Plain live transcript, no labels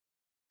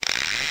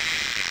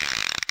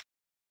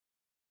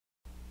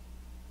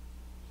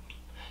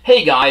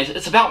Hey guys,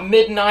 it's about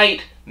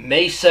midnight,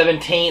 May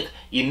 17th.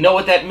 You know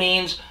what that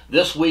means?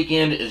 This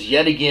weekend is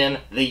yet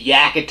again the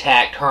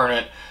YakAttack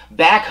tournament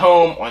back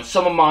home on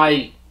some of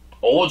my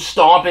old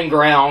stomping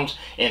grounds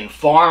in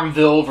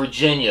Farmville,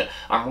 Virginia.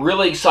 I'm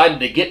really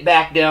excited to get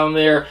back down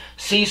there,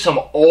 see some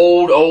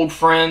old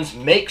friends,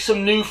 make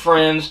some new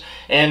friends,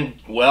 and,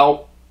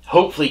 well,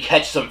 hopefully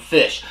catch some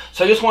fish.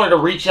 So I just wanted to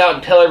reach out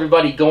and tell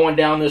everybody going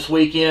down this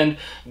weekend,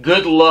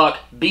 good luck,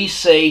 be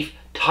safe,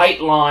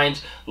 tight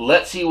lines,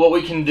 let's see what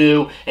we can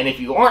do. And if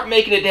you aren't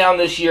making it down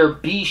this year,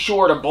 be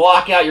sure to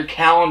block out your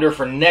calendar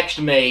for next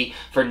May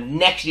for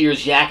next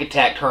year's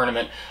YakAttack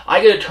tournament.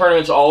 I go to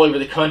tournaments all over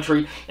the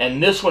country,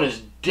 and this one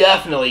is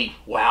definitely,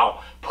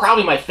 wow,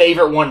 probably my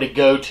favorite one to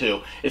go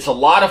to. It's a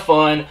lot of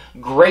fun,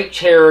 great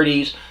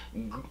charities,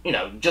 you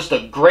know, just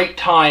a great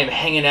time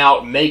hanging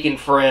out, making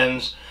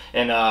friends,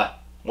 and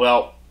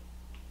well,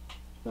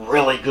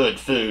 really good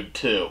food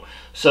too.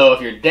 So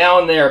if you're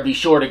down there, be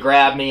sure to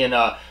grab me and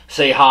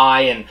say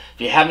hi. And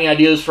if you have any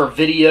ideas for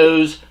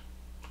videos,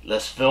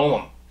 let's film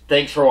them.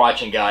 Thanks for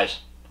watching, guys.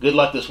 Good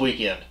luck this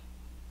weekend.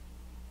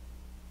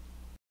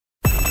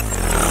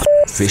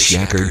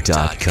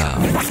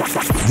 Fishyaker.com,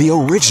 the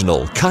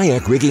original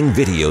kayak rigging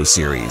video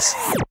series.